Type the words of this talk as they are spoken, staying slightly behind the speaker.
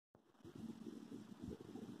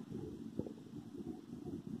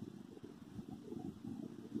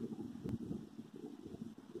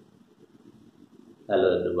Hello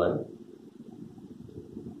everyone,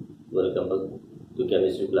 welcome back to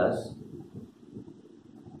chemistry class.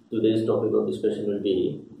 Today's topic of discussion will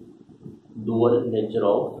be dual nature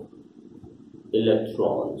of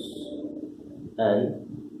electrons and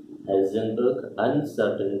Heisenberg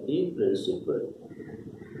uncertainty principle.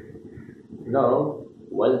 Now,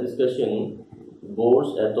 while discussing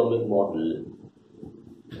Bohr's atomic model,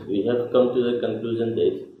 we have come to the conclusion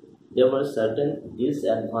that there were certain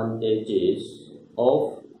disadvantages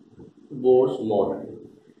of Bohr's model.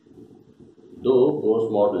 Though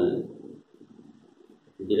Bohr's model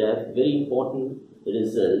derived very important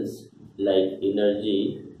results like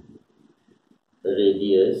energy,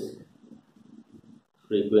 radius,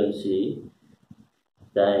 frequency,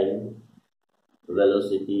 time,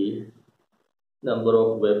 velocity, number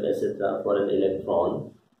of wave, etc. for an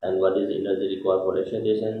electron, and what is the energy required for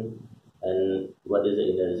excitation, and what is the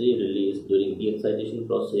energy released during the excitation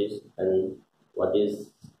process, and what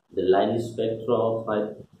is the line spectra of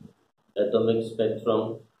atomic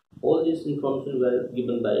spectrum. All this information were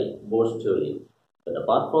given by Bohr's theory. But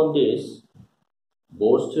apart from this,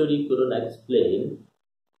 Bohr's theory could not explain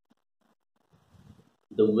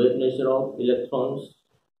the wave nature of electrons,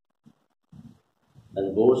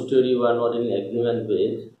 and Bohr's theory were not in agreement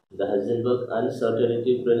with the Heisenberg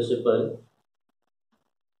uncertainty principle.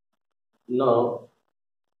 Now,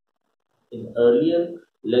 in earlier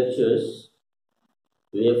lectures,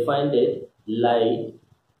 we have found that light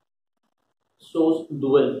shows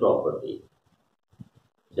dual property,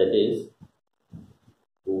 that is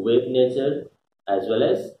wave nature as well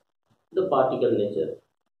as the particle nature.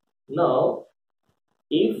 Now,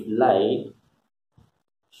 if light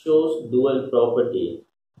shows dual property,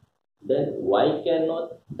 then why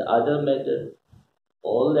cannot the other matter,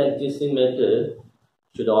 all the existing matter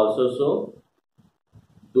should also show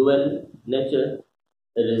dual nature?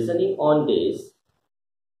 Reasoning on this,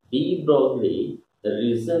 de Broglie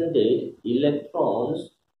reasoned that electrons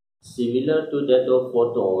similar to that of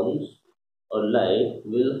photons or light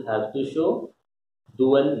will have to show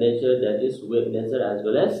dual nature, that is wave nature as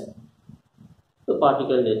well as the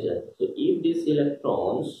particle nature. So if these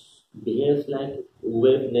electrons behaves like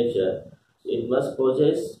wave nature, so it must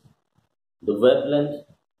possess the wavelength.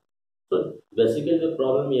 So basically the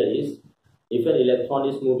problem here is, if an electron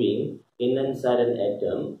is moving inside an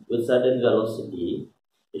atom with certain velocity,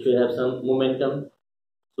 it should have some momentum.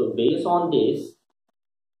 So based on this,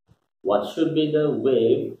 what should be the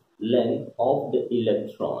wavelength of the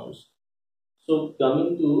electrons? So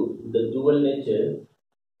coming to the dual nature,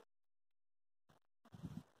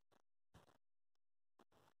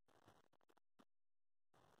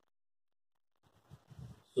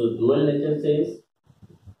 so dual nature says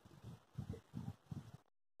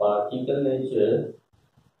particle nature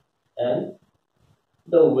and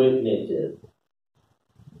the wave nature.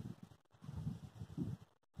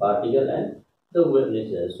 Particle and the wave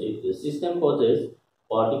nature. So if the system possesses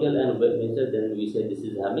particle and wave nature, then we say this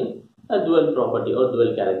is having a dual property or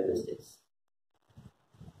dual characteristics.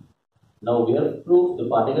 Now we have proved the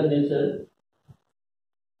particle nature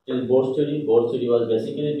in Bohr's theory. Bohr's theory was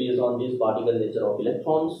basically based on this particle nature of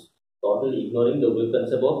electrons, totally ignoring the wave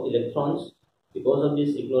concept of electrons. Because of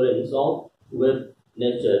this ignorance of wave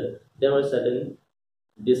nature, there were certain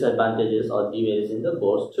disadvantages or deviations in the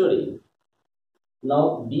Bohr's theory.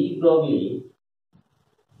 Now de Broglie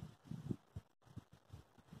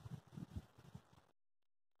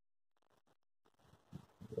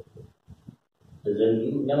is a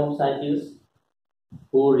name of scientists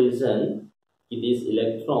who reasoned that these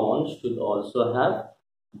electrons should also have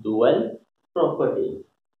dual property.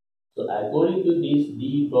 So according to this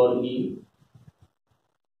de Broglie,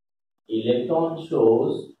 electron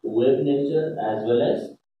shows wave nature as well as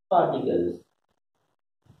particles.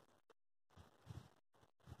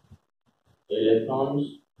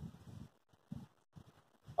 Electrons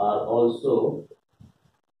are also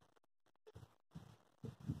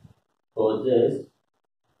possess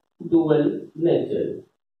dual nature.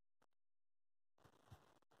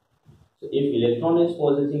 So if electron is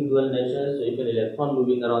possessing dual nature, so if an electron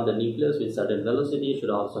moving around the nucleus with certain velocity should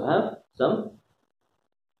also have some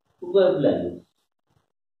wavelength.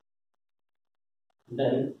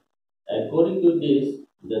 Then according to this,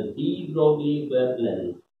 the de Broglie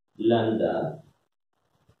wavelength lambda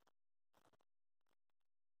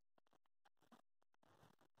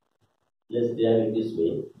let's derive it this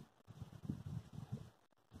way.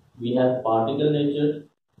 We have particle nature.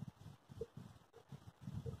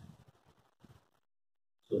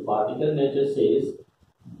 So particle nature says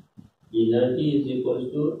energy is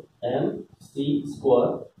equal to mc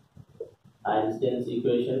square, Einstein's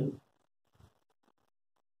equation.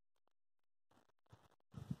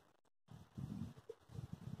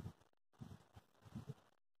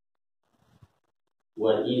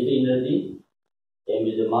 where E is the energy, m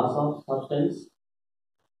is the mass of substance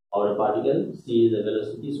or a particle, c is the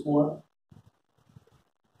velocity square.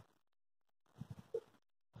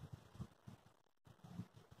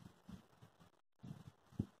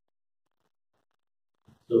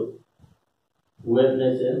 So wave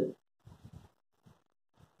nature,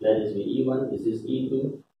 that is E1, this is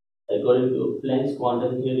E2. According to Planck's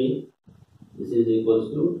quantum theory, this is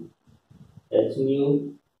equals to h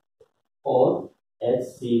nu or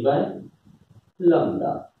hc by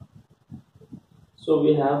lambda. So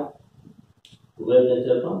we have wave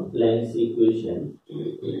nature from Planck's equation.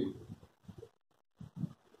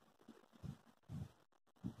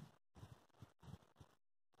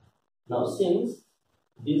 Now since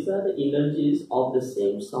these are the energies of the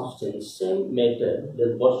same substance, same matter,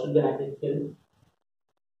 then what should be identical?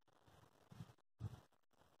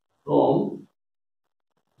 From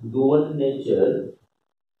dual nature,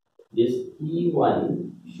 this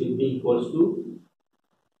E1 should be equals to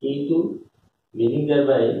E2, meaning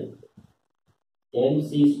thereby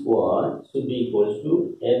mc square should be equals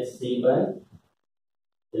to hc by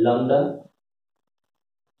lambda.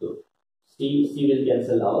 So c will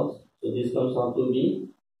cancel out. So this comes out to be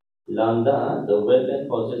lambda, the wavelength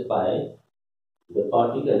caused by the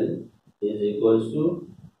particle, is equals to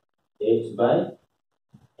h by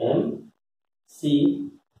m c.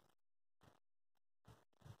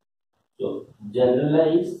 So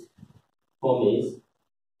generalized form is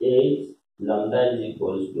h lambda is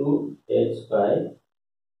equals to h by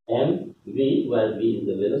m v, where v is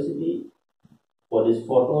the velocity. For this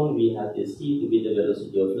photon, we have this c to be the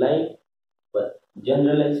velocity of light, but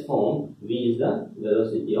generalized form, v is the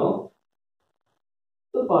velocity of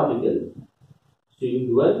the particle. So you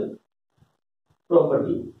dual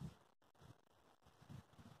property.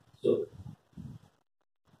 So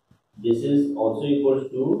this is also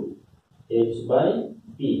equals to h by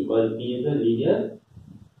p, where p is the linear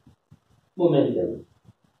momentum,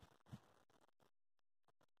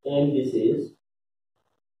 and this is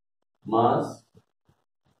mass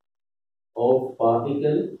of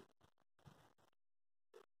particle.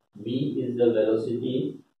 V is the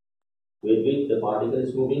velocity with which the particle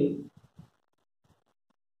is moving.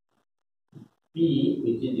 P,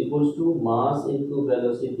 which is equals to mass into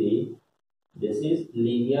velocity, this is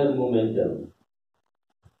linear momentum.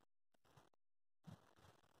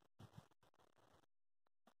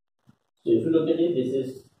 So if you look at it, this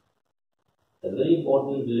is a very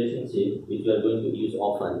important relationship which we are going to use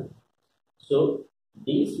often. So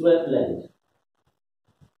this wavelength,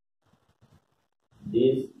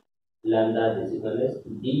 this lambda, this is known as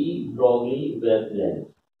de Broglie wavelength.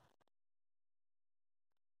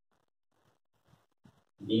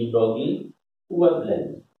 De Broglie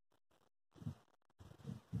wavelength.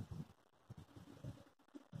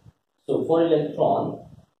 So for electron,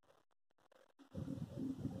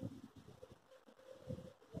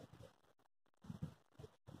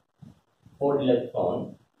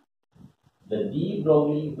 the de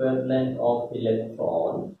Broglie wavelength of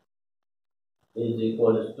electron is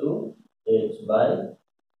equals to h by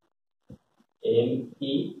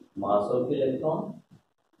mp, mass of electron,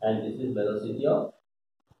 and this is velocity of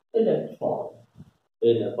electron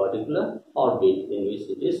in a particular orbit in which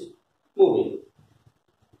it is moving.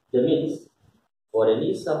 That means for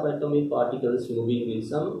any subatomic particles moving with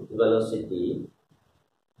some velocity,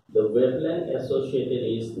 the wavelength associated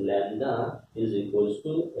is lambda is equals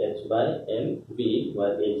to h by mv,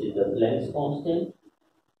 where h is the Planck's constant,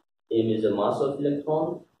 m is the mass of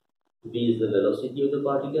electron, v is the velocity of the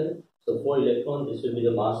particle. So for electron, this will be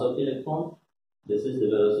the mass of electron, this is the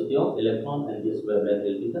velocity of electron, and this wavelength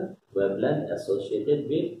will be the wavelength associated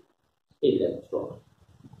with electron.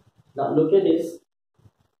 Now look at this.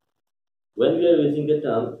 When we are using the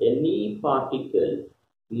term any particle,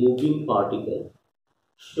 moving particle,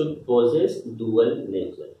 should possess dual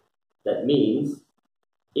nature. That means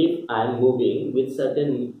if I am moving with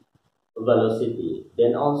certain velocity,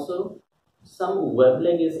 then also some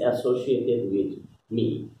wavelength is associated with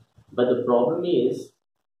me. But the problem is,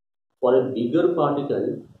 for a bigger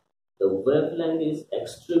particle, the wavelength is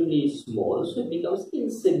extremely small, so it becomes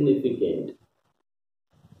insignificant.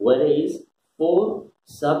 Whereas for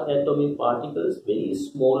subatomic particles, very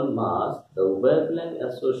small mass, the wavelength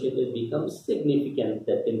associated becomes significant,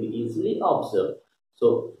 that can be easily observed.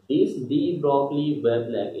 So this de Broglie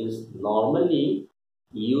wavelength is normally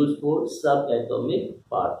used for subatomic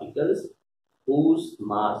particles whose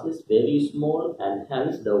mass is very small, and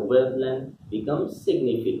hence the wavelength becomes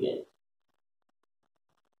significant.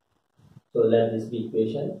 So let this be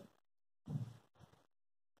equation.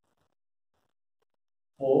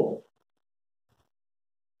 For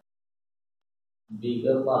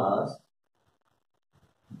bigger mass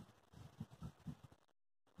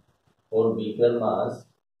or bigger mass,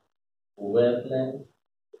 wavelength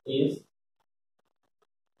is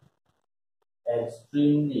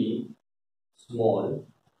extremely small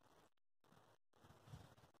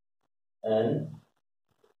and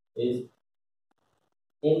is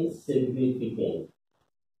insignificant.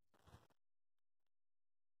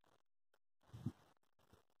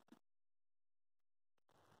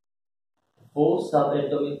 For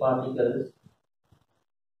subatomic particles,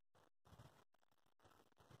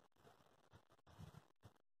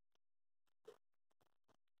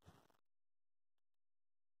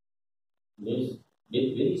 means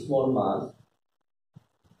with very small mass,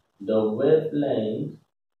 the wavelength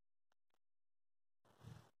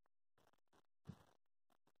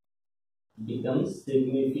becomes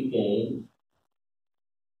significant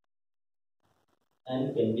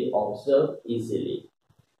and can be observed easily.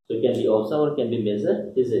 So it can be observed or can be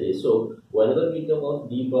measured easily. So whenever we talk about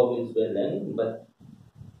de Broglie's wavelength, but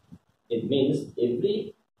it means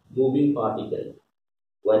every moving particle,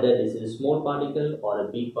 whether this is a small particle or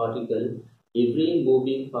a big particle, every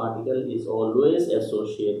moving particle is always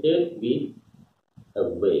associated with a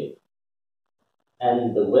wave.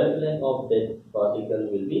 And the wavelength of that particle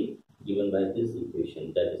will be given by this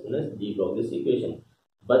equation, that is known as de Broglie's equation.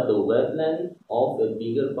 But the wavelength of a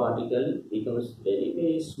bigger particle becomes very,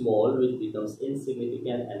 very small, which becomes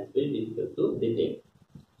insignificant and very difficult to detect.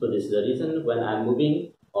 So this is the reason when I'm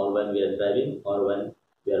moving or when we are driving or when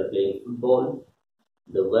we are playing football,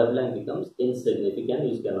 the wavelength becomes insignificant,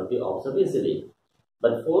 which cannot be observed easily.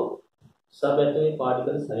 But for subatomic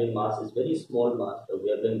particles having mass is very small mass, the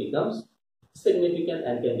wavelength becomes significant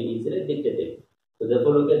and can be easily detected. So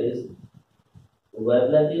therefore, look at this.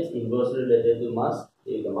 Wavelength is inversely related to mass.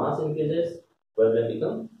 If the mass increases, wavelength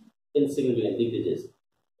becomes insignificant, decreases.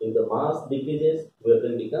 If the mass decreases,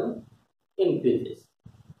 wavelength becomes increases.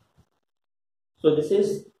 So this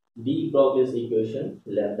is de Broglie's equation.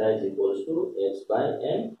 Lambda is equals to h by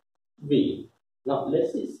m v. Now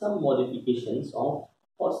let's see some modifications of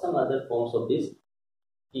or some other forms of this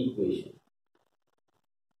equation.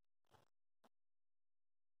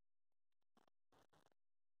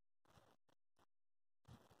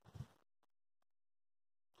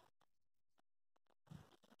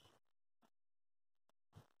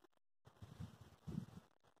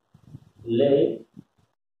 Let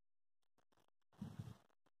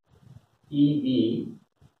E be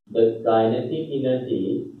the kinetic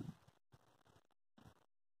energy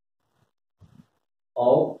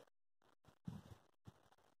of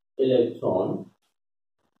electron.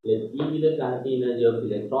 Let E be the kinetic energy of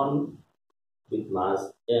electron with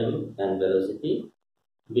mass m and velocity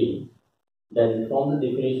v. Then from the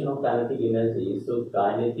definition of kinetic energy, so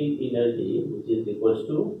kinetic energy, which is equals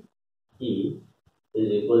to E, is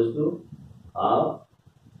equals to half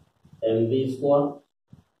mv square.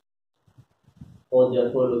 Or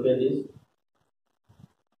therefore look at this,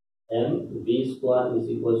 mv square is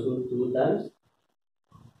equals to 2 times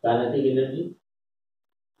kinetic energy,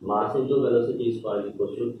 mass into velocity square is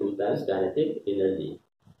equals to 2 times kinetic energy.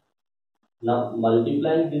 Now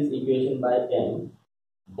multiplying this equation by m,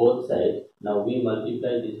 both sides, now we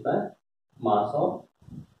multiply this by mass of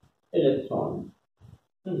electron.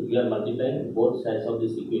 We are multiplying both sides of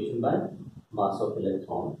this equation by mass of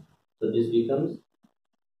electron. So this becomes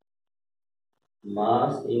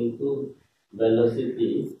mass into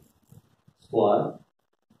velocity square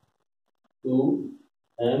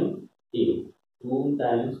 2mt, 2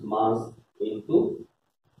 times mass into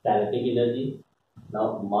kinetic energy.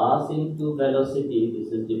 Now mass into velocity,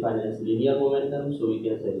 this is defined as linear momentum, so we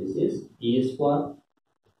can say this is e square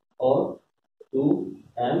or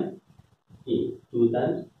 2mt, 2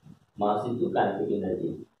 times mass into kinetic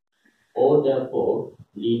energy. Or therefore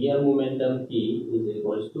linear momentum T is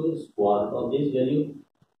equals to square root of this value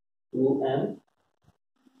 2mt.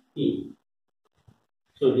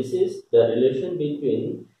 So this is the relation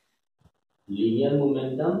between linear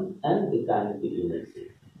momentum and the kinetic energy.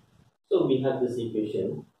 So we have this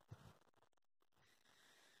equation.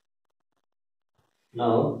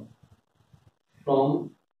 Now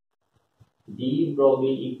from de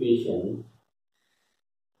Broglie equation,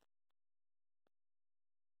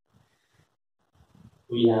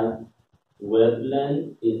 we have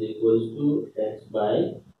wavelength is equals to h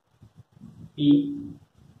by p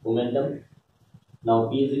momentum. Now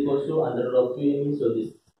p is equals to under root of 2m, so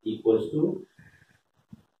this equals to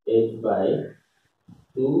h by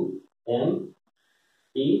 2m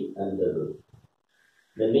p under root.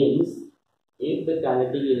 That means if the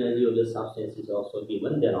kinetic energy of the substance is also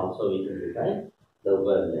given, then also we can define the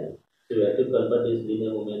wavelength. So we have to convert this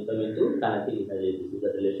linear momentum into kinetic energy. This is the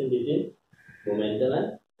relation between momentum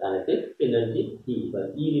and kinetic energy E,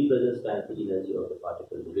 where E represents kinetic energy of the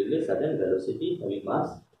particle moving a certain velocity having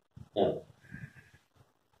mass m.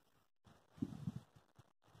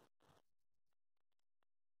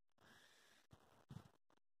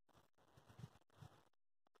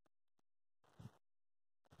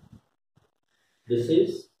 This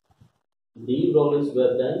is de Broglie's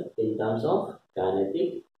wave done in terms of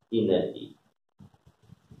kinetic energy.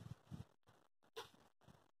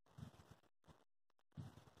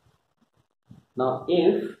 Now,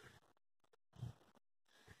 if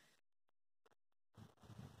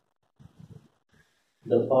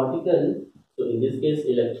the particle, so in this case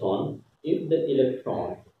electron, if the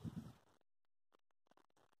electron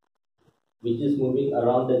which is moving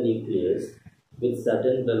around the nucleus with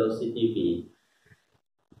certain velocity v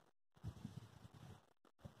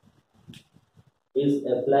is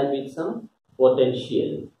applied with some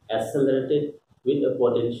potential, accelerated with a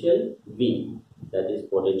potential v, that is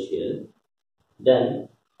potential, then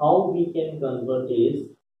how we can convert is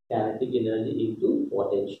kinetic energy into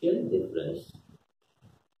potential difference.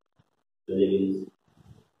 So that is,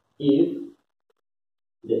 if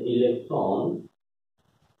the electron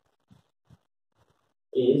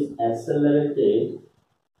is accelerated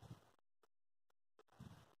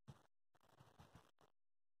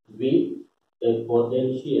with a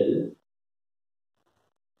potential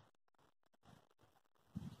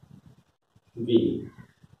v,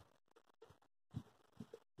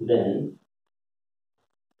 then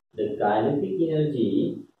the kinetic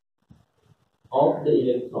energy of the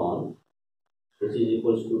electron, which is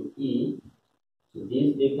equals to E, so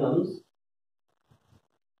this becomes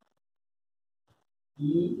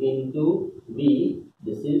E into V.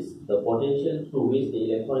 This is the potential through which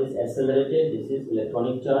the electron is accelerated. This is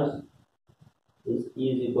electronic charge. This E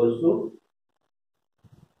is equals to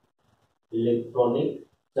electronic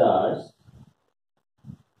charge,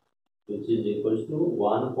 which is equals to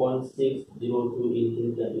 1.602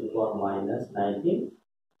 into 10 to the power minus 19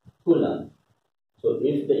 Coulomb. So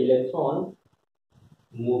if the electron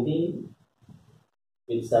moving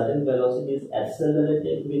with certain velocity is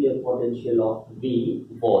accelerated with a potential of V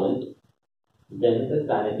volt, then the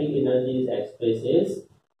kinetic energy is expressed as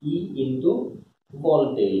E into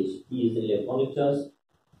voltage. E is electronic charge.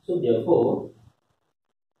 So therefore,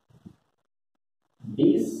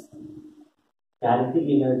 this kinetic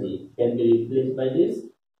energy can be replaced by this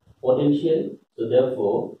potential. So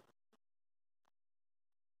therefore,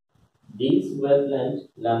 this wavelength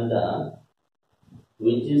lambda,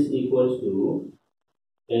 which is equals to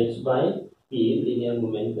h by p linear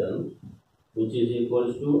momentum, which is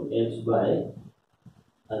equals to h by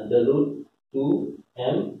under root 2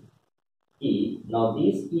 m e. Now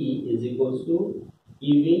this e is equals to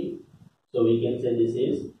ev, so we can say this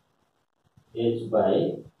is h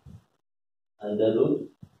by under root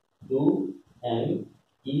 2 m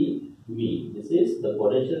e v. This is the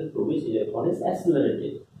potential through which electron is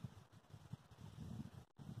accelerated.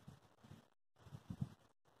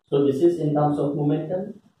 So this is in terms of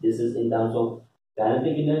momentum, this is in terms of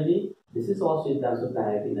kinetic energy, this is also in terms of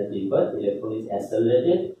kinetic energy, but electron is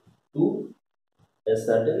accelerated to a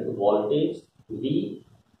certain voltage V.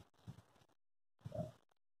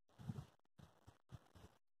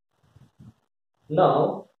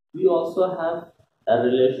 Now we also have a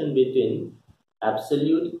relation between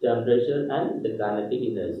absolute temperature and the kinetic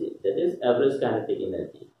energy, that is average kinetic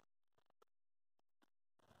energy.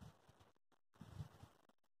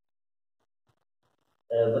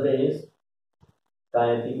 Average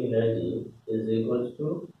kinetic energy is equals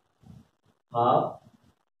to half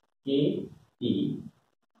kT,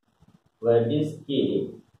 where this K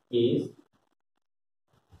is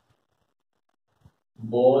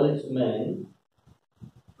Boltzmann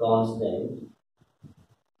constant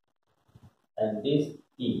and this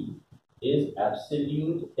T is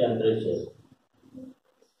absolute temperature.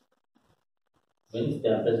 Means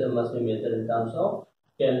temperature must be measured in terms of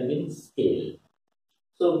Kelvin scale.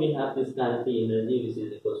 So we have this kinetic energy which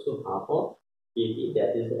is equals to half of kT,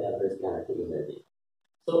 that is the average kinetic energy.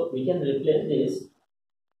 So we can replace this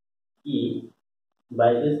E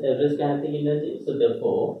by this average kinetic energy. So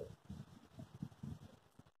therefore,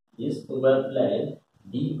 this wavelength,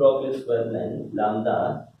 de Broglie's wavelength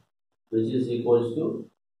lambda, which is equals to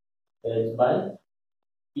h by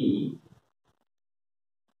p,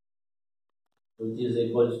 which is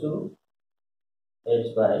equals to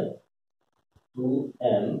h by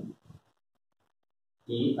 2m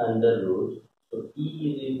e under root. So E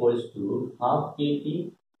is equals to half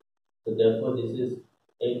kT. So therefore, this is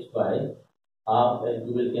h by half and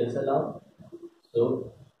 2 will cancel out.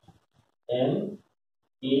 So M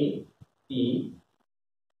A T.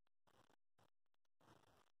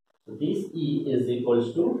 So this E is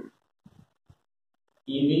equals to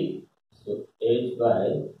EV. So H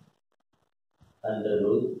by under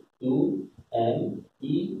root 2 M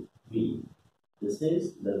E V. This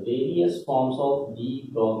is the various forms of de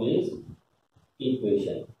Broglie's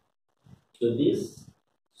equation. So this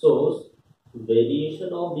shows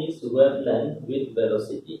variation of this wavelength with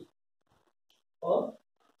velocity, or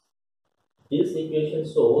this equation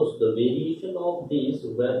shows the variation of this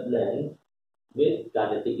wavelength with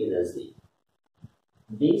kinetic energy.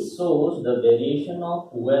 This shows the variation of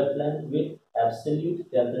wavelength with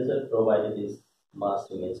absolute temperature provided its mass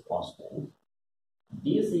remains constant.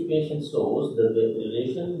 This equation shows the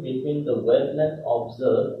relation between the wavelength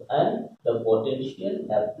observed and the potential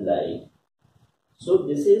applied. So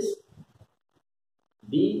this is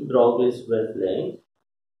de Broglie's wavelength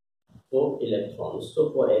for electrons.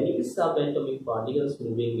 So for any subatomic particles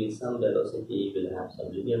moving with some velocity, will have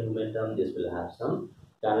some linear momentum, this will have some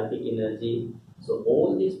kinetic energy. So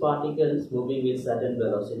all these particles moving with certain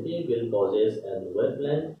velocity will possess a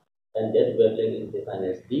wavelength, and that wavelength is defined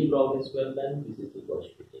as de Broglie's wavelength, which is equal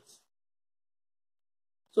to this.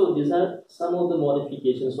 So these are some of the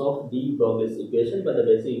modifications of de Broglie's equation, but the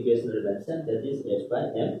basic equation remains, that is H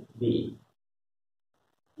by mv.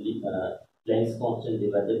 Planck's constant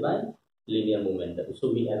divided by linear momentum.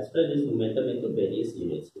 So we express this momentum into various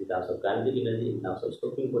units in terms of kinetic energy, in terms of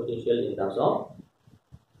stopping potential, in terms of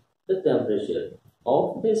the temperature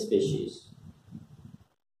of the species.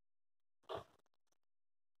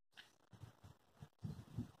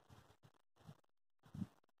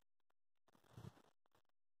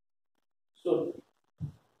 So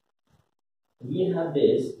we have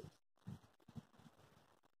this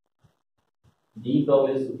de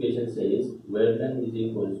Broglie's equation says wavelength is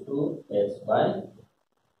equal to h by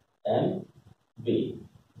mv,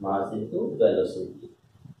 mass into velocity.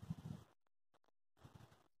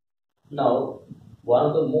 Now, one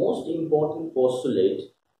of the most important postulates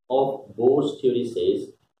of Bohr's theory says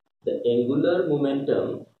the angular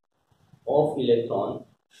momentum of electron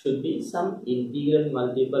should be some integral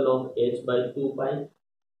multiple of h by 2 pi.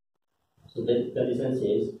 So that condition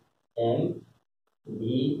says m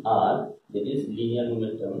v r, that is linear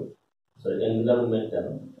momentum, sorry, angular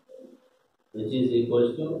momentum, which is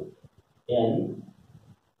equals to n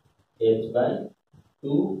h by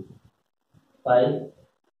 2 pi.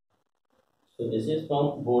 So this is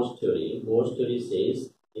from Bohr's theory. Bohr's theory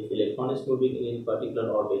says if electron is moving in a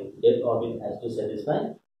particular orbit, that orbit has to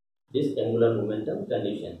satisfy this angular momentum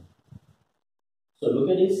condition. So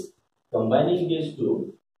look at this, combining these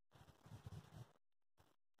two,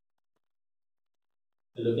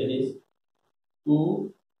 look at this,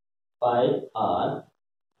 2 pi r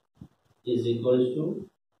is equals to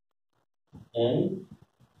n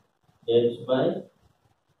h by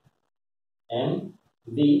m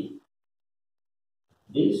v.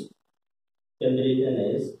 This can be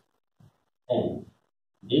written as n.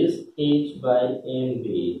 This h by m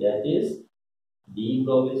v, that is de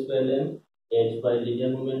Broglie's wavelength, h by linear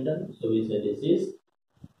momentum. So we say this is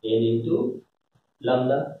n into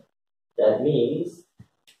lambda. That means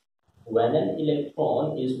when an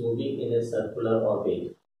electron is moving in a circular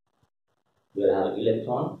orbit, we have an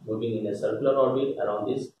electron moving in a circular orbit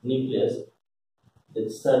around this nucleus, the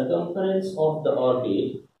circumference of the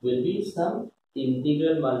orbit will be some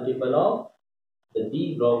integral multiple of the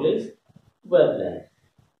de Broglie's wavelength.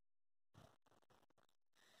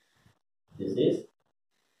 This is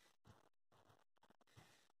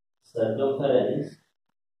circumference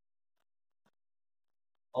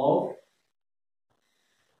of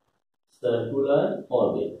circular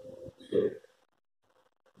orbit. So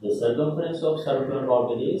the circumference of circular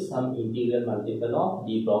orbit is some integral multiple of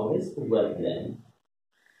de Broglie's wavelength.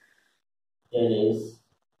 There is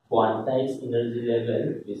quantized energy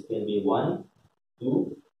level, which can be 1,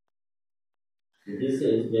 2. This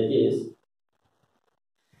is, that is,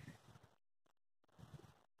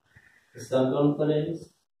 the circumference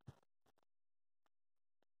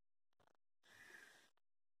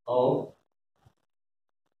of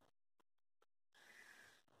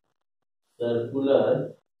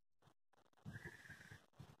circular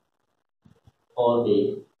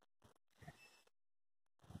orbit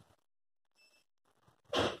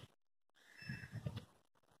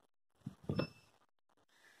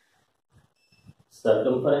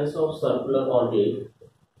circumference of circular orbit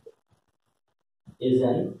is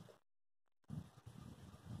an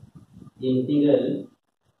integral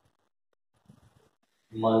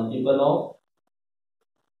multiple of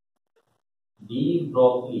de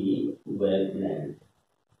Broglie wavelength.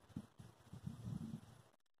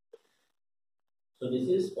 So this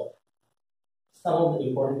is some of the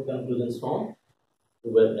important conclusions from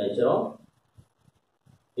wave nature of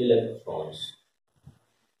electrons.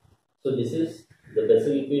 So this is the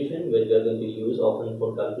basic equation where we are going to use often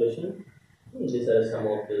for calculation. These are some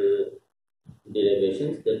of the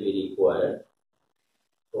derivations that we require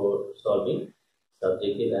for solving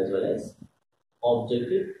subjective as well as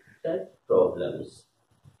objective type problems.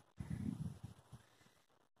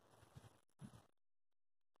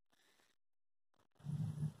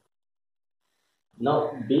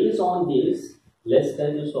 Now, based on this, let's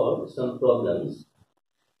try to solve some problems.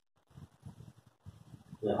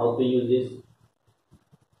 Now, how to use these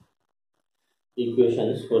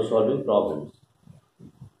equations for solving problems.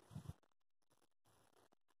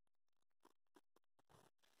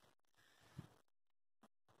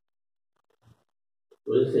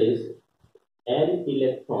 So it says an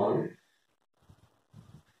electron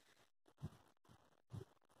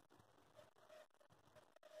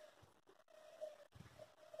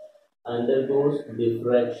undergoes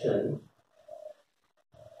diffraction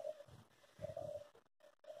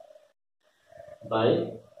by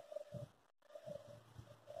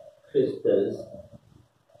crystals.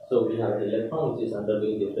 So we have an electron which is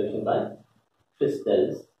undergoing diffraction by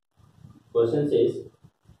crystals. Question says,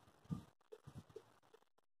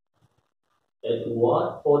 at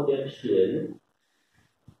what potential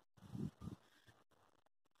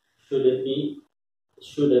should a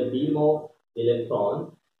beam of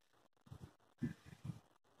electron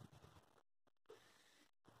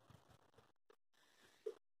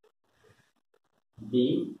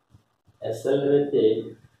be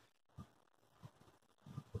accelerated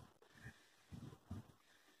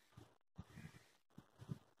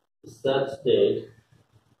such that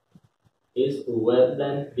its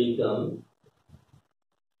wavelength becomes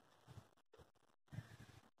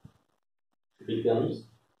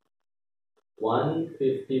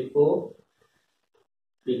 154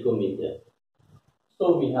 picometer.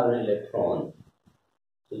 So we have an electron.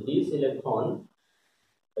 So this electron,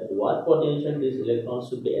 at what potential this electron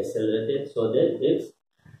should be accelerated so that its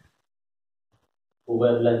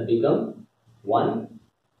wavelength become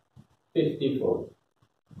 154.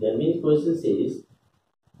 That means question says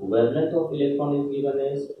wavelength of electron is given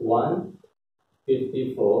as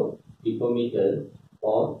 154 picometer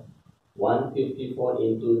or 154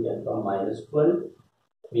 into 10 power minus 12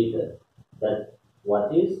 meter. That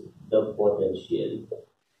what is the potential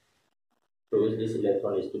to which this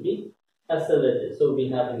electron is to be accelerated. So we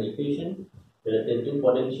have an equation related to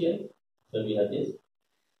potential. So we have this.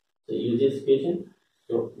 So use this equation.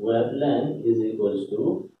 So wavelength is equals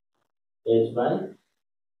to h by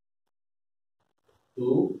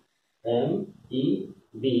 2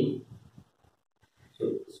 MEV. So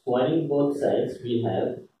squaring both sides, we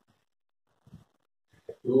have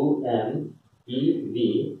 2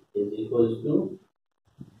 MEV is equals to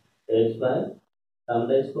h by sum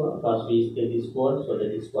by square. First we take the square so that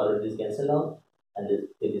the square root is cancelled out and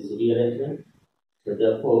this is rearrangement. So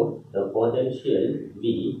therefore the potential V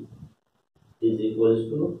is equals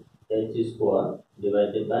to h square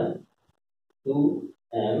divided by 2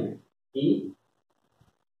 ME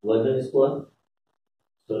wavelength square.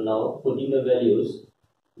 So now putting the values,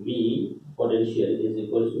 V potential is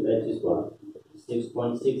equals to h square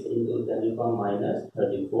 6.6 into 10 to the power minus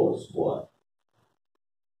 34 square.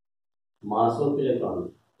 Mass of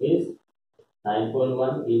electron is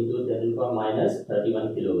 9.1 into 10 to the power minus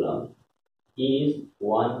 31 kilogram. E is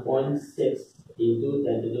 1.6 into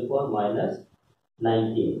 10 to the power minus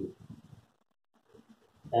 19.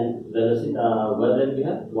 And velocity, wavelength we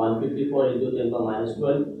have 154 into 10 to the power minus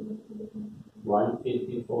 12.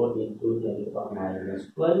 154 into 10 to the power minus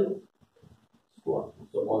 12 square.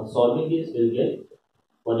 So on solving this, we'll get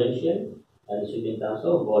potential and it should be in terms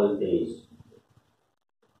of voltage.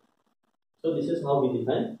 So this is how we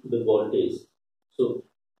define the voltage. So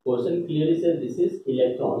question clearly says this is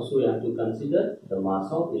electron. So we have to consider the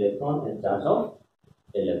mass of electron and charge of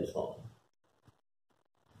electron.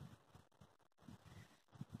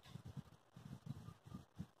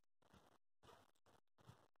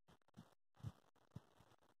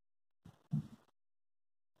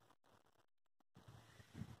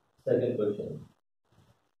 Second question.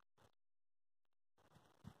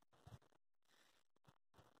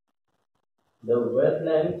 The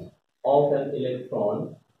wavelength of an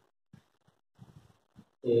electron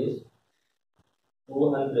is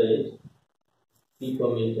 200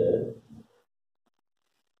 picometer.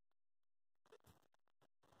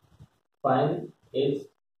 Find its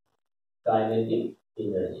kinetic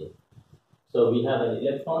energy. So we have an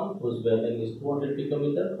electron whose wavelength is 200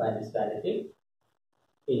 picometer. Find its kinetic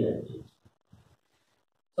energy.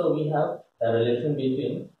 So we have a relation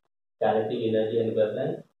between kinetic energy and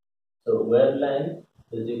wavelength. So wavelength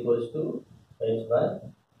is equals to h by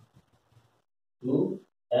 2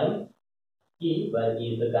 m e, where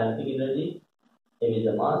e is the kinetic energy, m is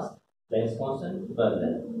the mass, Planck's constant,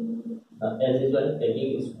 wavelength. As usual,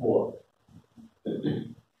 taking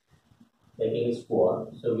square.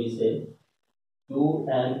 So we say 2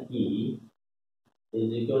 m e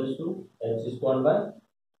is equals to h squared by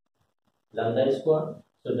lambda square.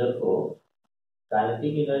 So therefore,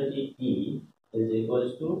 kinetic energy E is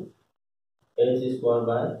equals to h square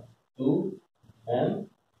by 2 m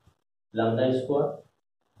lambda square.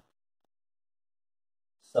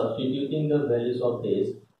 Substituting the values of this,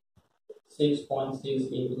 6.6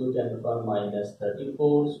 into 10 to the power minus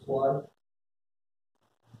 34 square,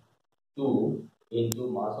 2 into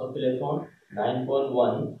mass of electron,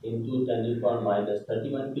 9.1 into 10 to the power minus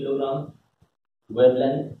 31 kilogram,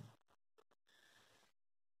 wavelength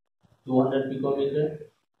 200 picometer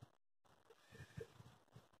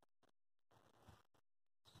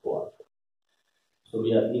square. So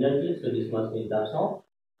we have energy, so this must be in terms of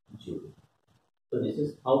Joule. So this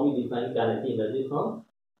is how we define kinetic energy from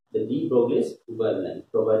the de Broglie's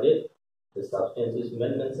wavelength, provided the substance is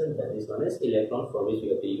well mentioned, that is known as electron, for which we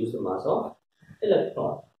have to use the mass of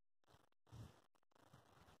electron.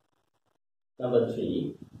 Number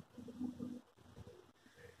 3.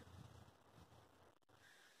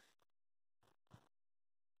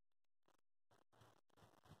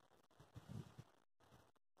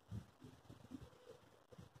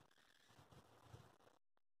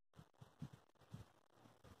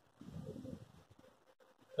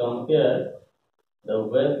 Compare the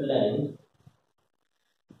wavelength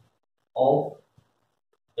of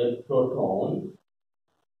a proton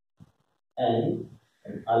and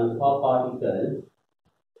an alpha particle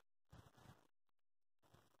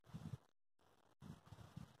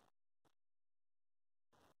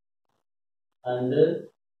under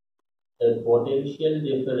a potential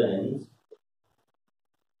difference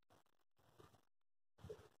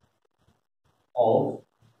of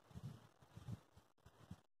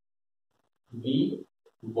V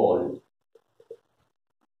volt.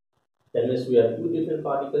 That means we have two different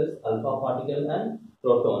particles, alpha particle and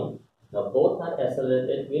proton. Now both are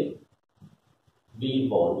accelerated with V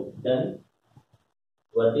volt. Then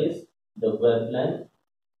what is the wavelength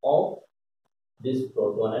of this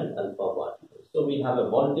proton and alpha particle? So we have a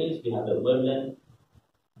voltage, we have a wavelength.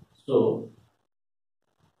 So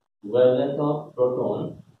wavelength of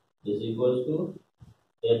proton is equals to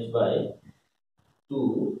h by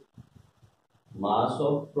 2 mass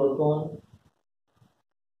of proton,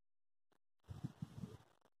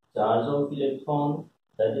 charge of electron,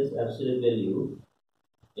 that is absolute value,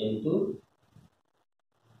 into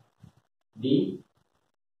d.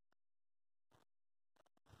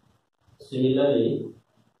 Similarly,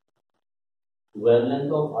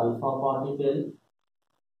 wavelength of alpha particle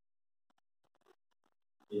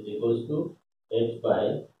is equals to h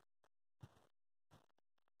by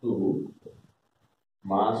 2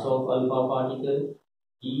 mass of alpha particle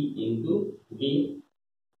E into V.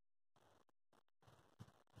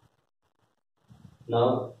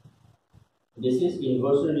 Now this is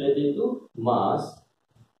inversely related to mass.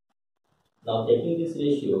 Now taking this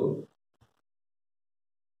ratio,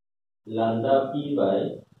 lambda P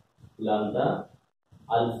by lambda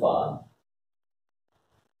alpha,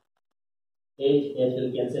 H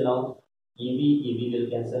will cancel out, EV will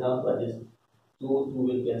cancel out, what is 2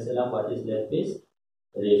 will cancel out, what is left is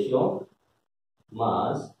ratio of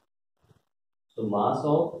mass. So mass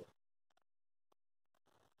of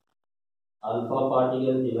alpha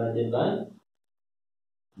particle divided by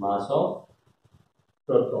mass of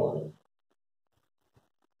proton.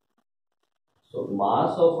 So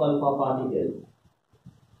mass of alpha particle,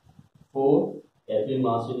 4, every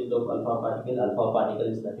mass unit of alpha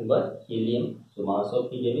particle is nothing but helium. So mass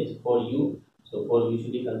of helium is 4U. So 4U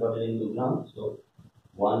should be converted into gram. So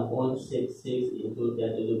 1.66 into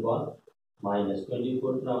 10 to the power minus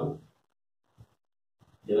 24 gram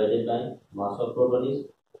divided by mass of proton is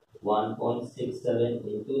 1.67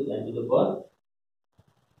 into 10 to the power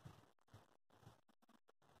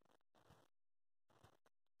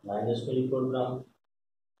minus 24 gram.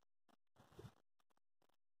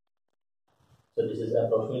 So this is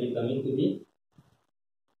approximately coming to be.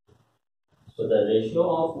 So the ratio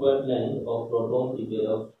of wavelength of proton to the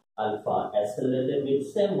of alpha accelerated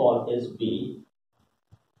with same voltage B.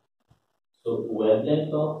 So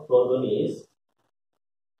wavelength of proton is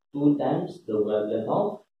 2 times the wavelength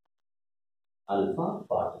of alpha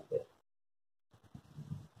particle.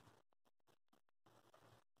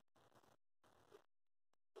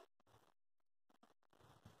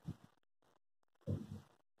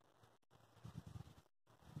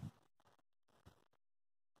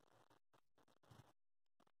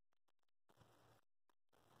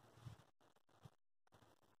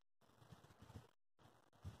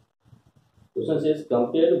 Question says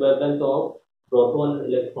compare wavelength of proton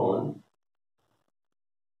and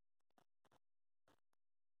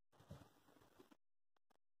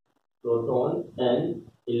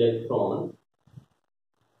electron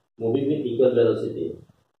moving with equal velocity.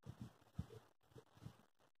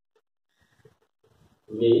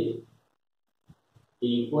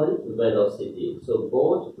 So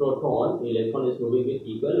both proton electron is moving with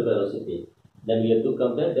equal velocity. Then we have to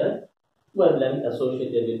compare the wavelength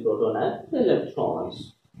associated with proton and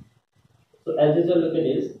electrons. So as this look at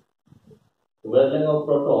this, wavelength of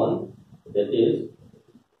proton, that is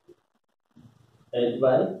h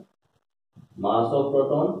by mass of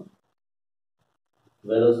proton,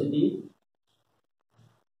 velocity,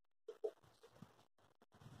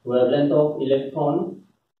 wavelength of electron,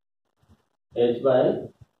 h by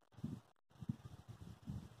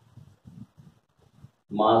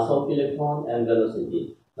mass of electron and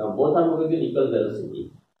velocity. Now both are moving with equal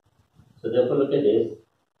velocity. So therefore look at this.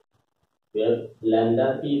 We have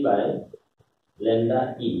lambda p by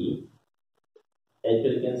lambda e. H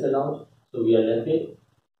will cancel out. So we are left with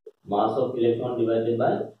mass of electron divided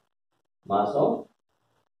by mass of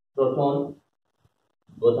proton.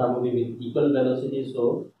 Both are moving with equal velocity.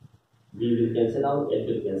 So V will cancel out, H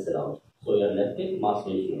will cancel out. So we are left with mass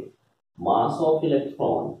ratio. Mass of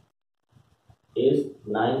electron is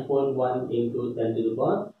 9.1 into 10 to the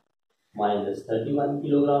power minus 31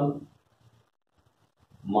 kilogram.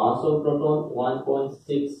 Mass of proton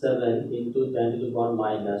 1.67 into 10 to the power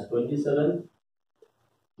minus 27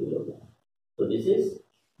 kilogram. So this is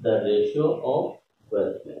the ratio of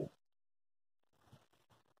wavelength.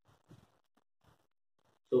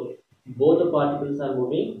 So both the particles are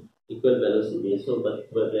moving equal velocity. So but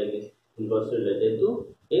wavelength is inversely related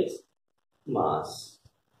to its mass.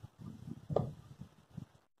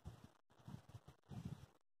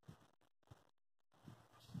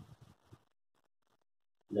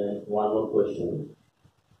 Then one more question.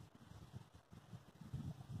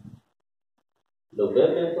 The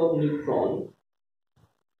wavelength of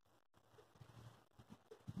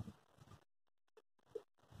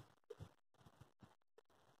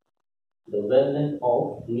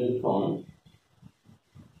neutron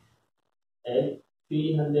at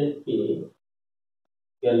 300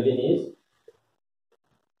 Kelvin is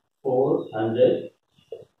 400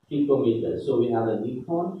 picometers. So we have a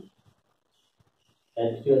neutron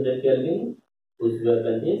at 300 Kelvin whose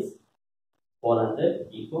wavelength is 400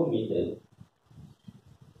 picometers.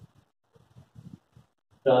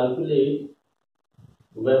 Calculate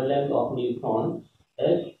wavelength of neutron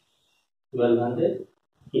at 1200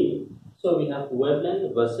 K. So we have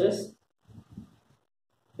wavelength versus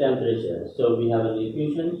temperature. So we have an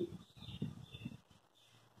equation.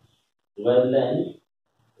 Wavelength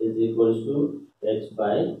is equals to h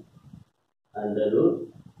by under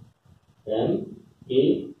root m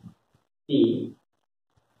k t,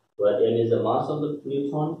 where m is the mass of the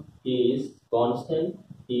neutron, t is constant,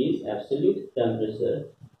 t is absolute temperature,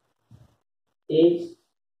 h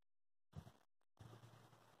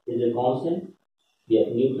is a constant. We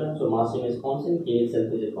have neutron, so mass m is constant, k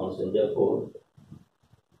itself is a constant. Therefore,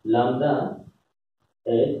 lambda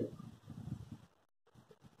at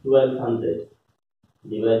 1200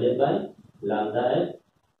 divided by lambda at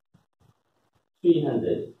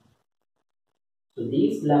 300. So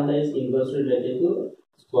this lambda is inversely related to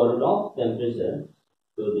square root of temperature.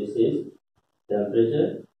 So this is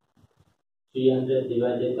temperature 300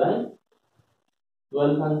 divided by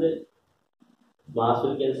 1200. Mass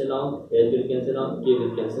will cancel out, H will cancel out, K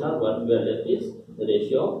will cancel out. What we are left is the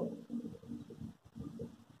ratio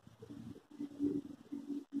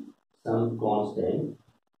some constant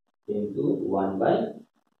into 1 by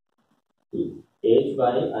T. H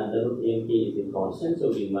by under root mk is a constant, so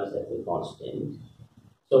we must have a constant.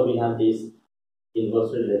 So we have this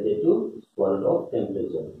inversely related to square root of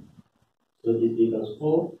temperature. So this becomes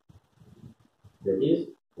 4, that is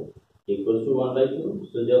equals to 1 by 2.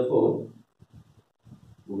 So therefore,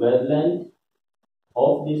 wavelength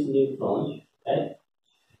of this neutron at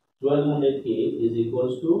 1200 K is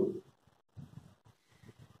equals to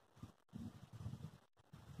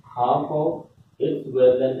half of its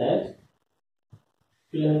wavelength at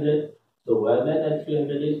 300. So wavelength at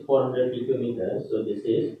 300 is 400 picometers. So this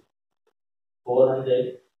is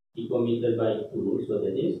 400 picometer by 2. So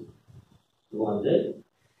that is 200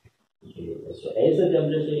 picometers. So as the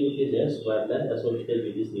temperature increases, wavelength associated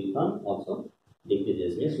with this neutron also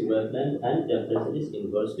decreases. Means wavelength and temperature is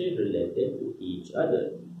inversely related to each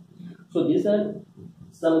other. So these are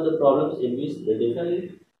some of the problems in which the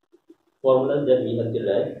different formulas that we have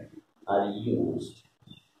derived are used.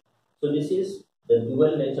 So this is the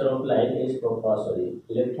dual nature of light is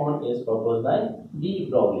electron is proposed by de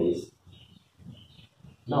Broglie.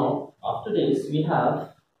 Now, after this, we have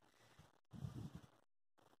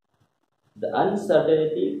the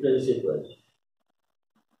uncertainty principle.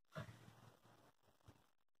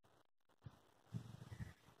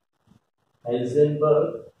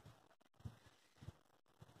 Heisenberg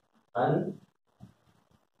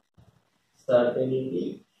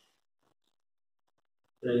uncertainty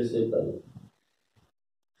principle.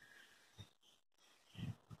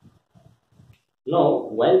 Now,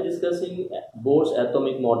 while discussing Bohr's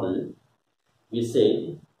atomic model, we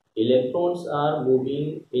said electrons are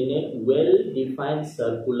moving in a well-defined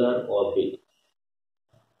circular orbit.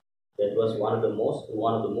 That was one of the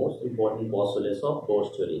most important postulates of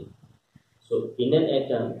Bohr's theory. So, in an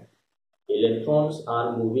atom, electrons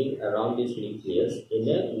are moving around this nucleus in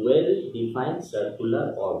a well-defined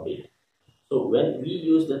circular orbit. So when we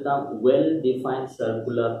use the term well-defined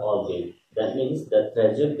circular orbit, that means the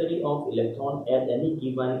trajectory of electron at any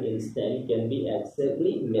given instant can be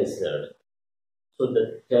exactly measured. So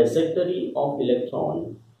the trajectory of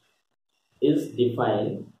electron is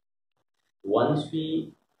defined once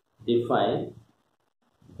we define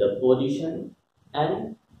the position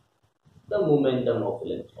and the momentum of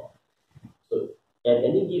electron. So at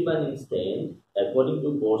any given instant, according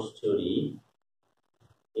to Bohr's theory,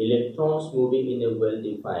 electrons moving in a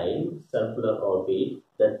well-defined circular orbit,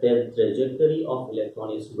 the trajectory of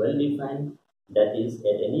electron is well-defined. That is,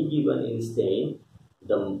 at any given instant,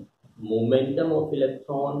 the momentum of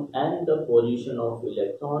electron and the position of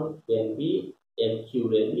electron can be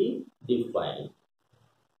accurately defined.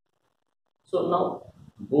 So now,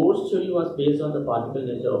 Bohr's theory was based on the particle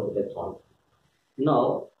nature of electron.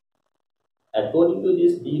 Now, according to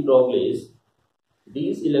this de Broglie,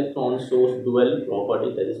 these electrons shows dual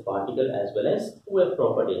property, that is particle as well as wave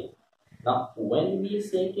property. Now, when we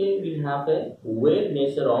say we have a wave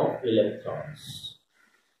nature of electrons,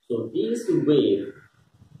 so this wave,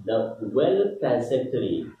 the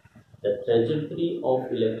trajectory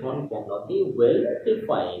of electron cannot be well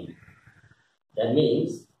defined. That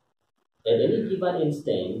means at any given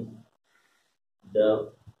instant,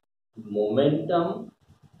 the momentum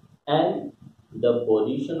and the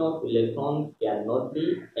position of electron cannot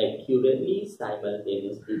be accurately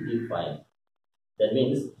simultaneously defined. That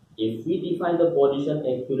means if we define the position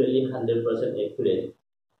accurately, 100% accurate,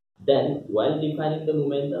 then while defining the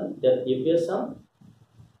momentum, there appears some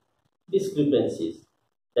discrepancies.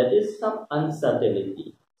 That is some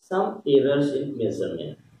uncertainty, some errors in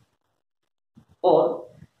measurement. Or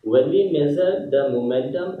when we measure the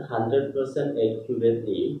momentum 100%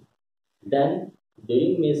 accurately, then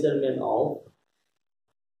during measurement of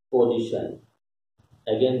position,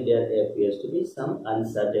 again there appears to be some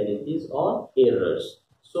uncertainties or errors.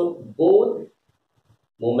 So both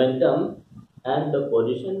momentum and the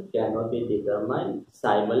position cannot be determined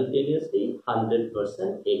simultaneously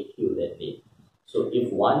 100% accurately. So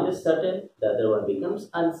if one is certain, the other one becomes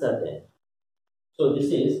uncertain. So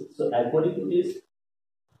according to this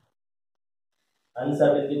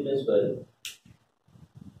uncertainty principle,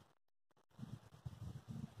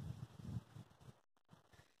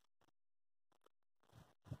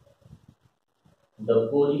 the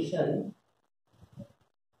position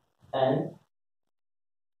and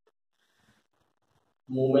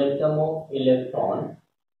momentum of electron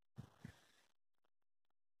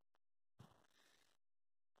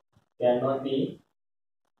cannot be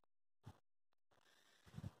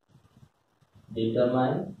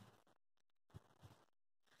determined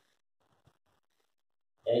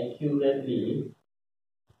accurately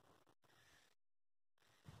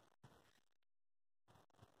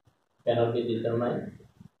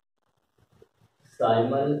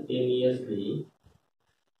simultaneously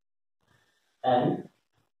and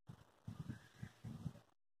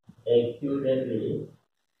accurately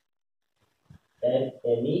at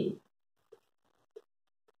any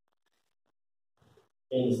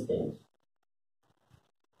instant.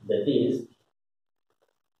 That is,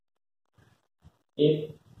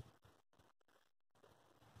 if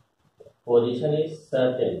position is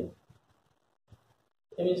certain,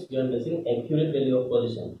 that means we are missing accurate value of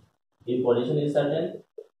position. If position is certain,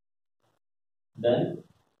 then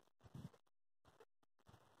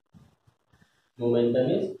momentum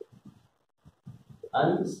is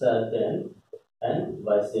uncertain and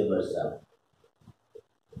vice versa.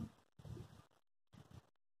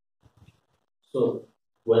 So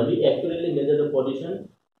when we accurately measure the position,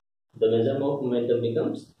 the measurement of momentum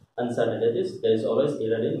becomes uncertain. That is, there is always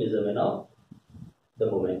error in measurement of the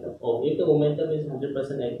momentum. Or if the momentum is 100%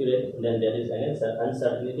 accurate, then there is an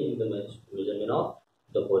uncertainty in the measurement of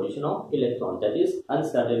the position of electron. That is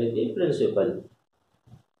uncertainty principle.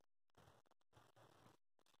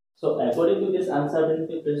 So according to this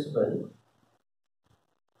uncertainty principle,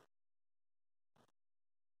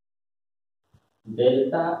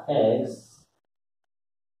 delta x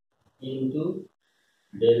into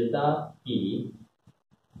delta p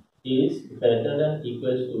is greater than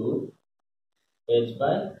equals to h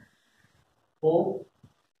by 4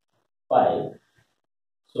 pi.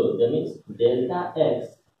 So that means delta x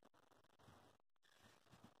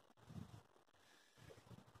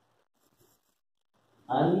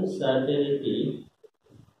uncertainty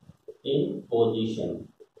in position,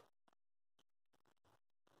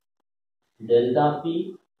 delta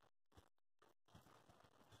p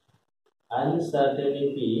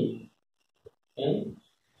uncertainty in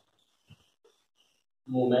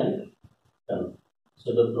momentum.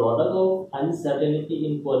 So the product of uncertainty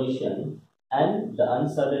in position and the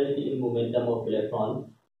uncertainty in momentum of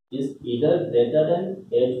electron is either greater than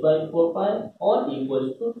h by 4 pi or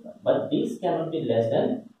equals to, but this cannot be less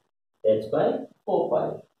than h by 4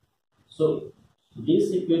 pi. So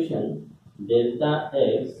this equation delta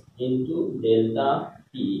x into delta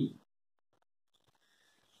p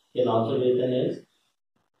can also be written as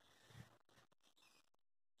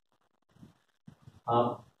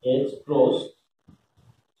half h cross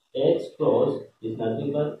is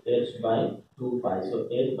nothing but h by 2 pi. So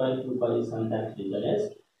h by 2 pi is sometimes written as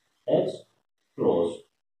h cross.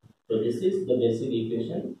 So this is the basic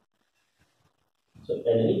equation. So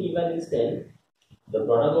at any given instant, the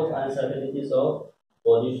product of uncertainties of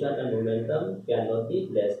position and momentum cannot be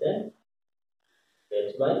less than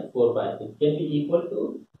h by 4 pi. It can be equal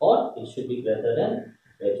to or it should be greater than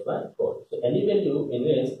h by 4. So any value in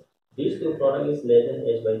which these two product is less than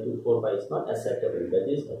h by 2 4 pi is not acceptable. That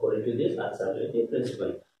is according to this uncertainty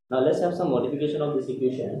principle. Now let's have some modification of this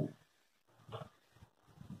equation.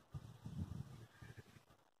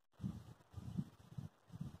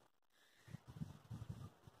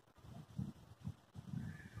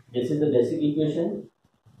 This is the basic equation.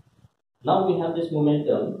 Now we have this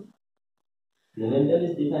momentum. Momentum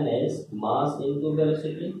is defined as mass into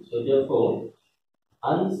velocity. So therefore,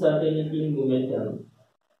 uncertainty in momentum,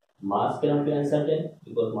 mass cannot be uncertain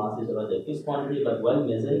because mass is a fixed quantity, but while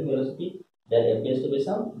measuring velocity, there appears to be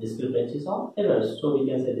some discrepancies or errors. So we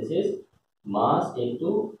can say this is mass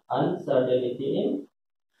into uncertainty in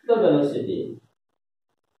the velocity.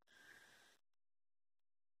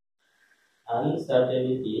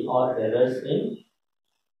 Uncertainty or errors in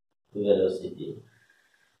velocity.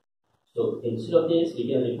 So instead of this,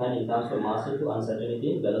 we can define in terms of mass into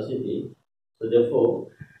uncertainty in velocity. So therefore,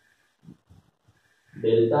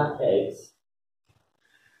 delta x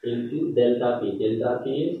into delta p. Delta p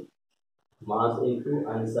is mass into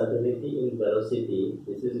uncertainty in velocity.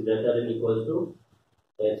 This is greater than equals to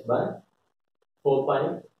h by 4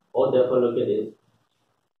 pi. Or therefore, look at this.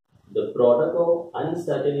 The product of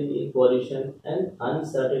uncertainty in position and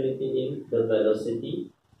uncertainty in the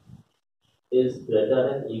velocity is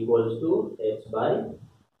greater than equals to h by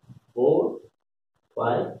 4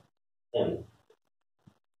 pi m.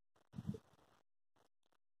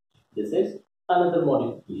 This is another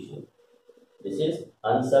modification. This is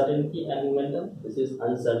uncertainty and momentum. This is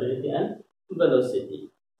uncertainty and velocity.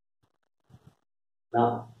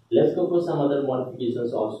 Now, let's go for some other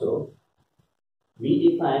modifications also. We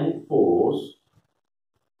define force.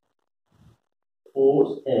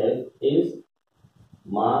 Force F is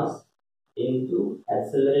mass into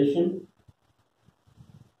acceleration,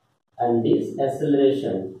 and this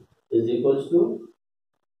acceleration is equals to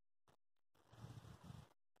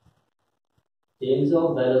change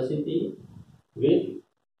of velocity with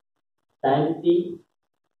time t.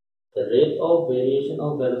 The rate of variation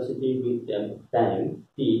of velocity with time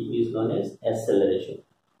t is known as acceleration.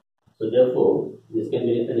 So therefore, this can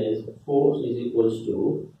be written as force is equals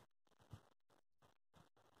to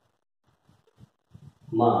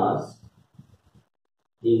mass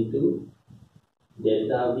into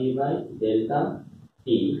delta v by delta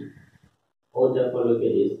t, or therefore look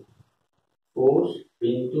at this, force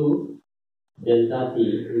into delta t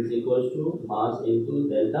is equals to mass into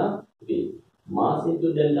delta v. Mass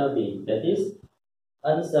into delta v, that is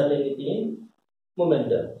uncertainty in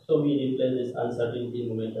momentum. So we replace this uncertainty in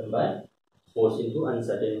momentum by force into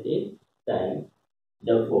uncertainty in time.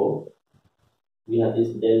 Therefore, we have this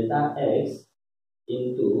delta x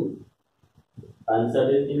into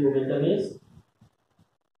uncertainty in momentum is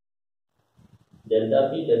delta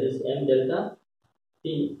p, that is m delta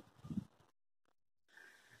t.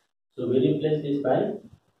 So we replace this by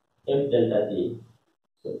f delta t.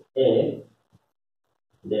 So f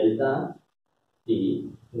delta t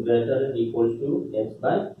greater than equals to h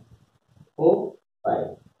by 4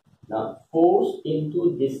 pi. Now force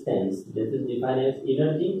into distance, this is defined as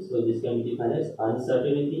energy, so this can be defined as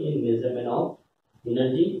uncertainty in measurement of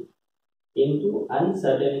energy into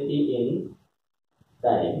uncertainty in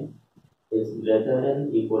time is greater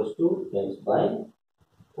than equals to h by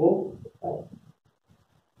 4 pi.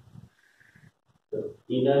 So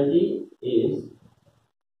energy is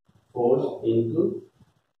force into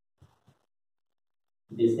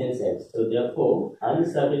distance x. So therefore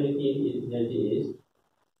uncertainty in energy is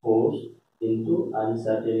force into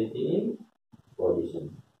uncertainty in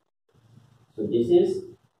position. So this is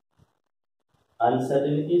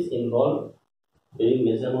uncertainties involved during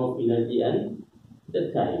measurement of energy and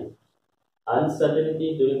the time.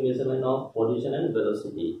 Uncertainty during measurement of position and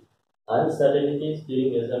velocity. Uncertainties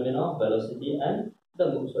during measurement of velocity and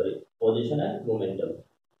position and momentum.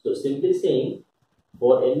 So simply saying,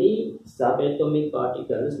 for any subatomic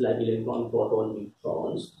particles like electron, proton,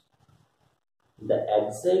 neutrons, the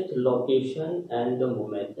exact location and the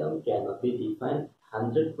momentum cannot be defined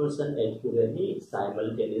 100% accurately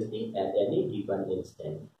simultaneously at any given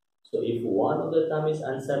instant. So if one of the term is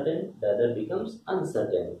uncertain, the other becomes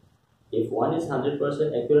uncertain. If one is 100%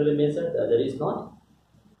 accurately measured, the other is not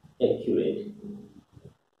accurate.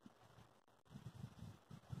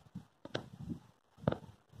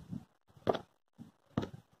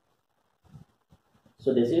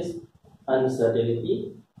 So this is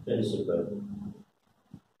uncertainty principle.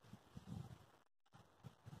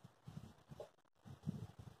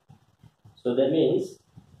 So that means,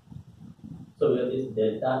 so we have this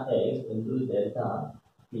delta x into delta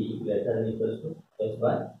p greater than equals to h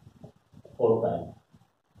by 4 pi.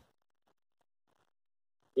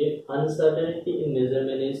 If uncertainty in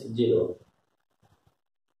measurement is 0,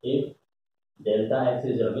 if delta x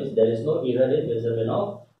is 0 means there is no error in measurement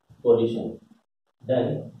of position,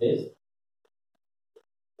 then this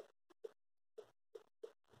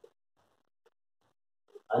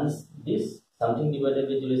something divided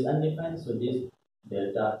by 0 is undefined, so this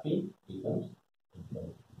delta p becomes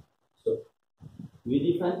defined. So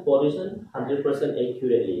we define position 100%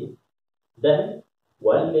 accurately. Then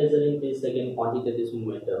while measuring this second quantity, this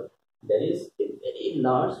momentum, there is a very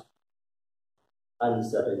large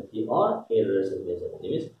uncertainty or errors in measurement.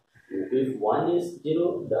 It means if one is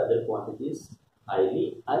 0, the other quantity is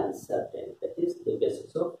highly uncertain. That is the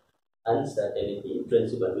basis of uncertainty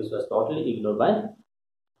principle, which was totally ignored by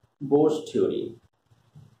Bohr's theory.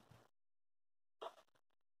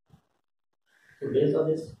 So based on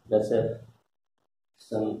this, let's have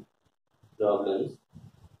some problems.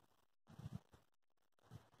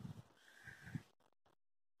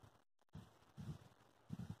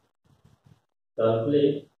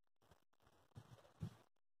 Calculate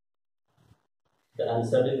the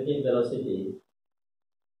uncertainty in velocity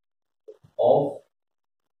of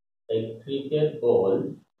a cricket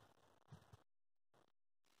ball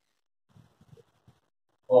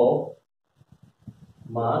of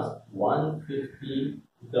mass 150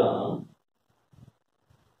 gram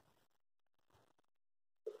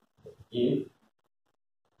if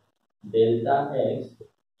delta x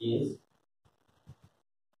is,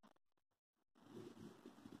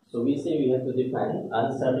 so we say we have to define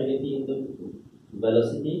uncertainty in the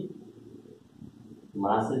velocity,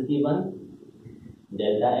 mass is given,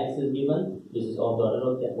 delta x is given, this is of the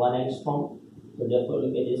order of 1 angstrom. So therefore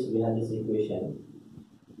look at this, we have this equation,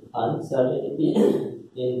 uncertainty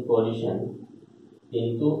in position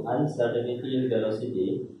into uncertainty in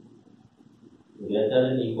velocity greater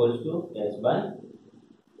than equals to h by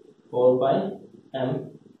 4 pi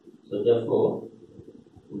m. So therefore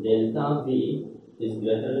delta v is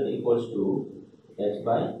greater than equals to h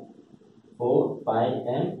by 4 pi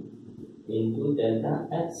m into delta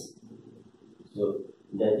x. So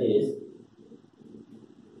that is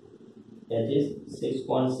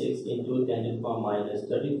 6.6 into 10 to the power minus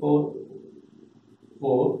 34.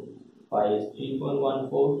 4 pi is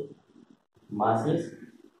 3.14. Mass is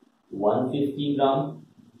 150 gram.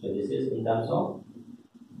 So this is in terms of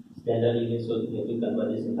standard unit. So we have to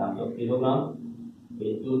convert this in terms of kilogram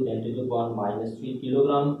into 10 to the power minus 3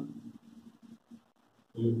 kilogram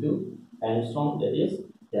into angstrom, that is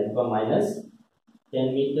 10 to the power minus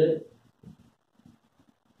 10 meter.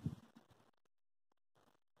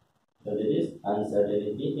 So that is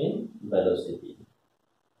uncertainty in velocity.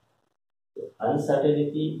 So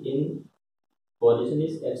uncertainty in position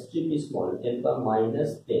is extremely small, 10 to the power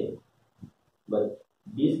minus 10. But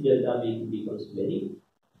this delta V becomes very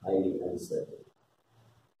highly uncertain.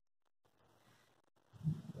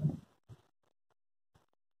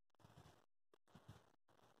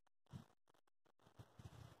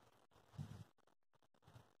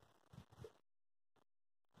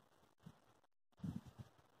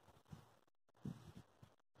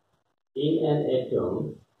 In an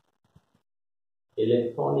atom,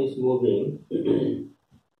 electron is moving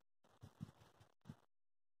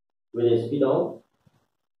with a speed of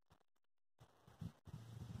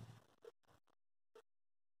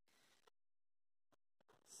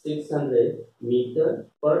 600 meter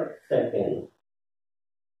per second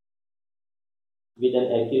with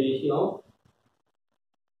an accuracy of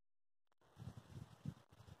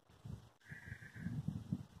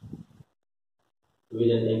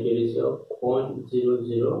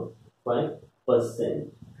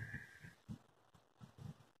 0.005%.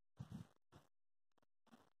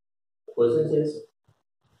 Question says,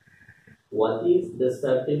 what is the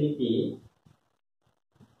certainty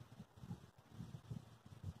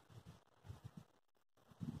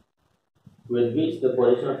with which the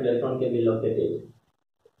position of electron can be located?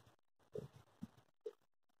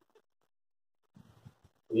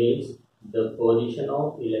 Which the position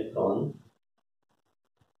of electron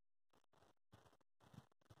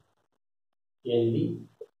can be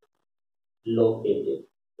located.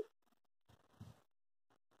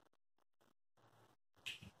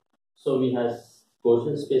 So we have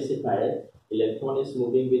question specified electron is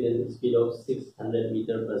moving with a speed of 600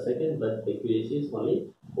 meter per second, but accuracy is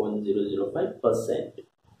only 0.005%.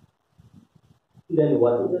 Then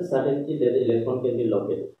what is the certainty that the electron can be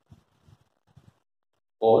located,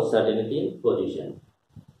 or certainty in position?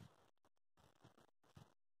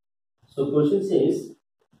 So question says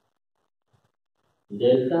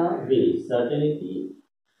delta V, certainty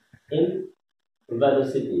in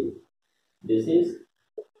velocity. This is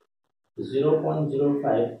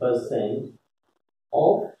 0.05%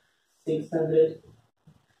 of 600.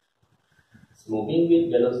 It's moving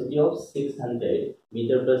with velocity of 600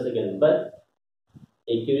 meter per second, but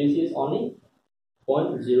accuracy is only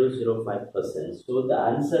 0.005%. So the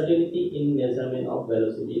uncertainty in measurement of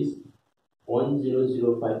velocity is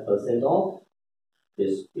 0.005% of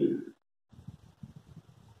this speed.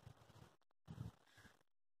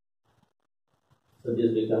 So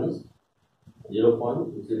this becomes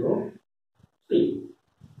 0.03.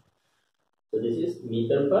 So this is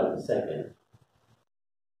meter per second.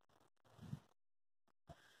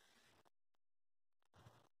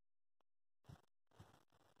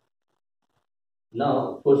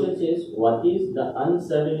 Now, question says, what is the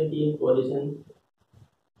uncertainty in collision?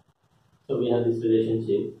 So we have this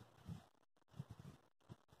relationship.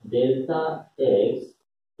 Delta x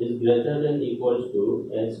is greater than equals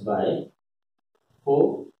to x by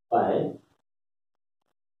 4 pi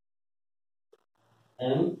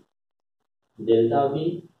m delta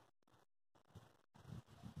v.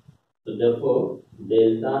 So therefore,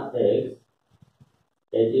 delta x,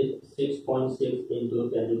 it is 6.6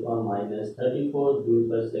 into 10 to the power minus 34 joule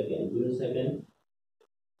per second. Joule second,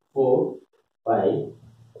 4 pi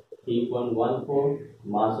 3.14.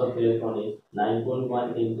 Mass of electron is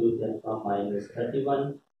 9.1 into 10 to the power minus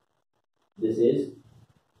 31. This is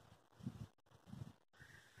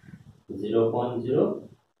 0.0.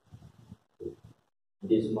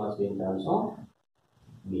 This must be in terms of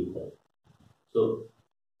meter. So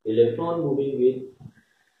electron moving with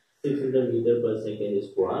 600 meter per second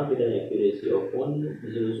square with an accuracy of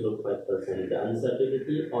 0.005%. The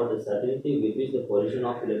uncertainty or the certainty with which the position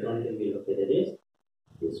of electron can be located is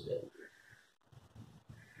this value.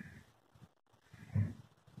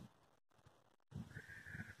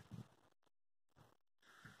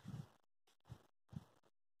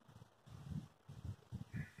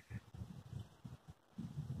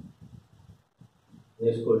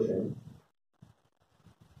 Next question.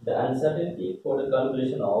 The uncertainty for the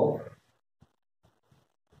calculation of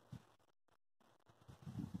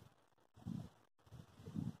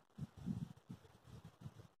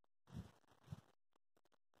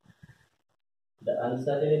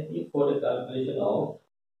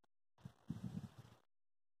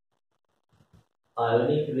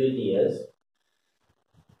ionic radius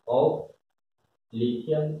of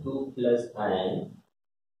lithium 2 plus ion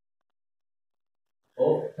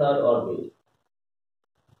of third orbit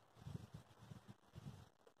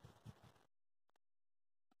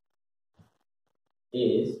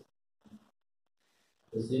is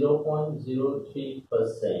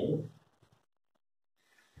 0.03%.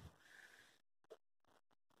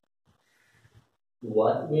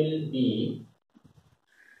 What will be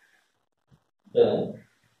the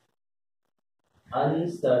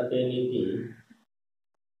uncertainty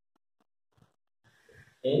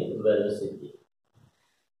in velocity?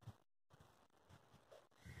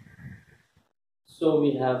 So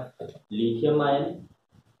we have lithium ion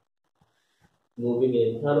moving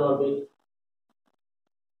in third orbit,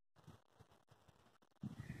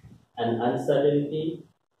 and uncertainty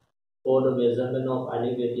For the measurement of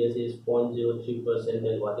ionic radius is 0.03%,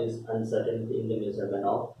 then what is uncertainty in the measurement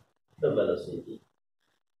of the velocity?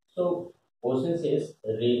 So question says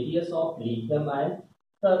radius of lithium ion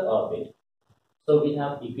third orbit. So we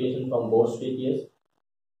have equation from Bohr's radius.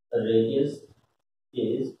 The radius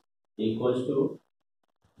is equals to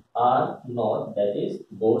r naught, that is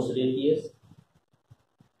Bohr's radius,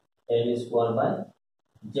 L square by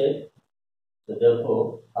z. So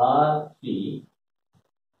therefore r3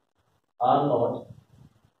 r naught,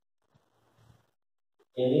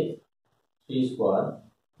 L is 3 square,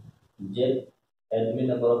 z atomic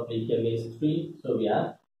number of lithium is 3, so we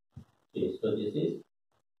have 3. So this is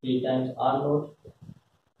 3 times r naught,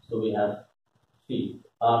 so we have 3.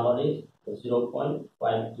 R naught is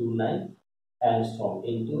 0.529 angstrom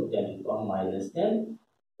into 10 to the power minus 10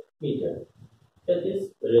 meter. That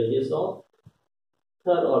is radius of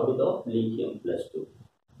third orbit of lithium plus 2.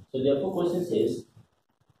 So therefore question says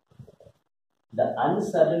the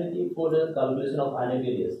uncertainty for the calculation of ionic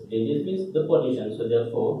radius. Radius means the position. So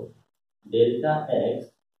therefore delta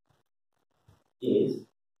x is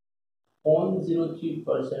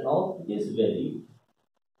 0.03% of this value.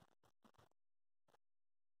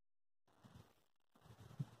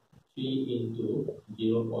 3 into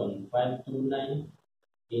 0.529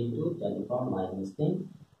 into 10 to the power minus 10.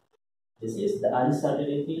 This is the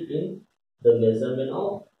uncertainty in the measurement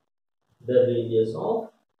of the radius of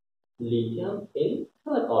lithium in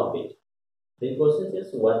third orbit. The question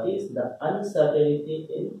is what is the uncertainty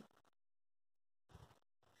in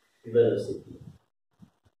velocity?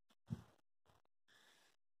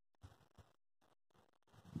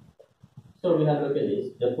 So we have looked at this.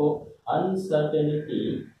 Therefore,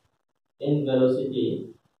 uncertainty in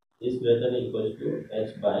velocity is greater than or equal to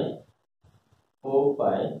h by 4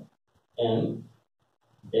 pi m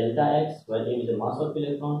delta x, where m is the mass of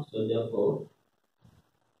electron. So therefore,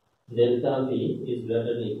 delta V is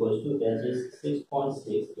greater than or equal to h is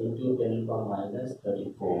 6.6 into 10 to the power minus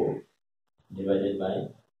 34 divided by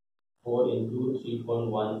 4 into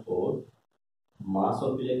 3.14 mass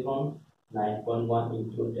of electron 9.1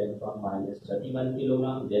 into 10 to the power minus 31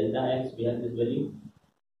 kilogram. Delta x, we have this value.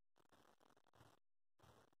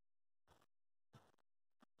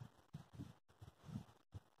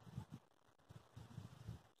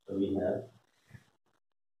 So we have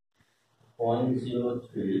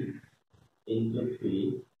 0.03 into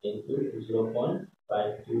 3 into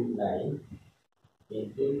 0.529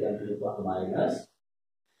 into 10 to the power minus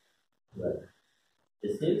 12.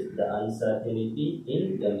 This is the uncertainty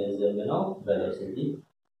in the measurement of velocity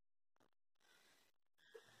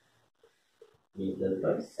meter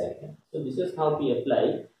per second. So this is how we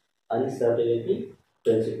apply uncertainty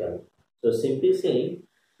principle. So simply saying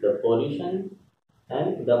the position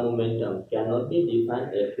and the momentum cannot be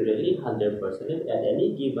defined accurately 100% at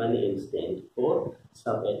any given instant for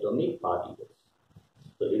subatomic particles.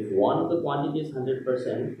 So if one of the quantity is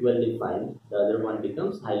 100% well defined, the other one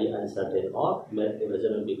becomes highly uncertain or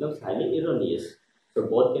measurement becomes highly erroneous. So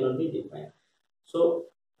both cannot be defined. So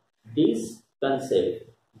this concept,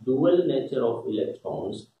 dual nature of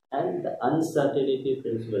electrons and the uncertainty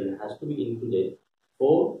principle has to be included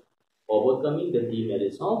for overcoming the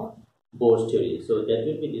demerits of Bohr's theory. So that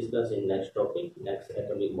will be discussed in next topic, next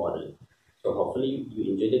atomic model. So hopefully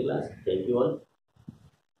you enjoy the class. Thank you all.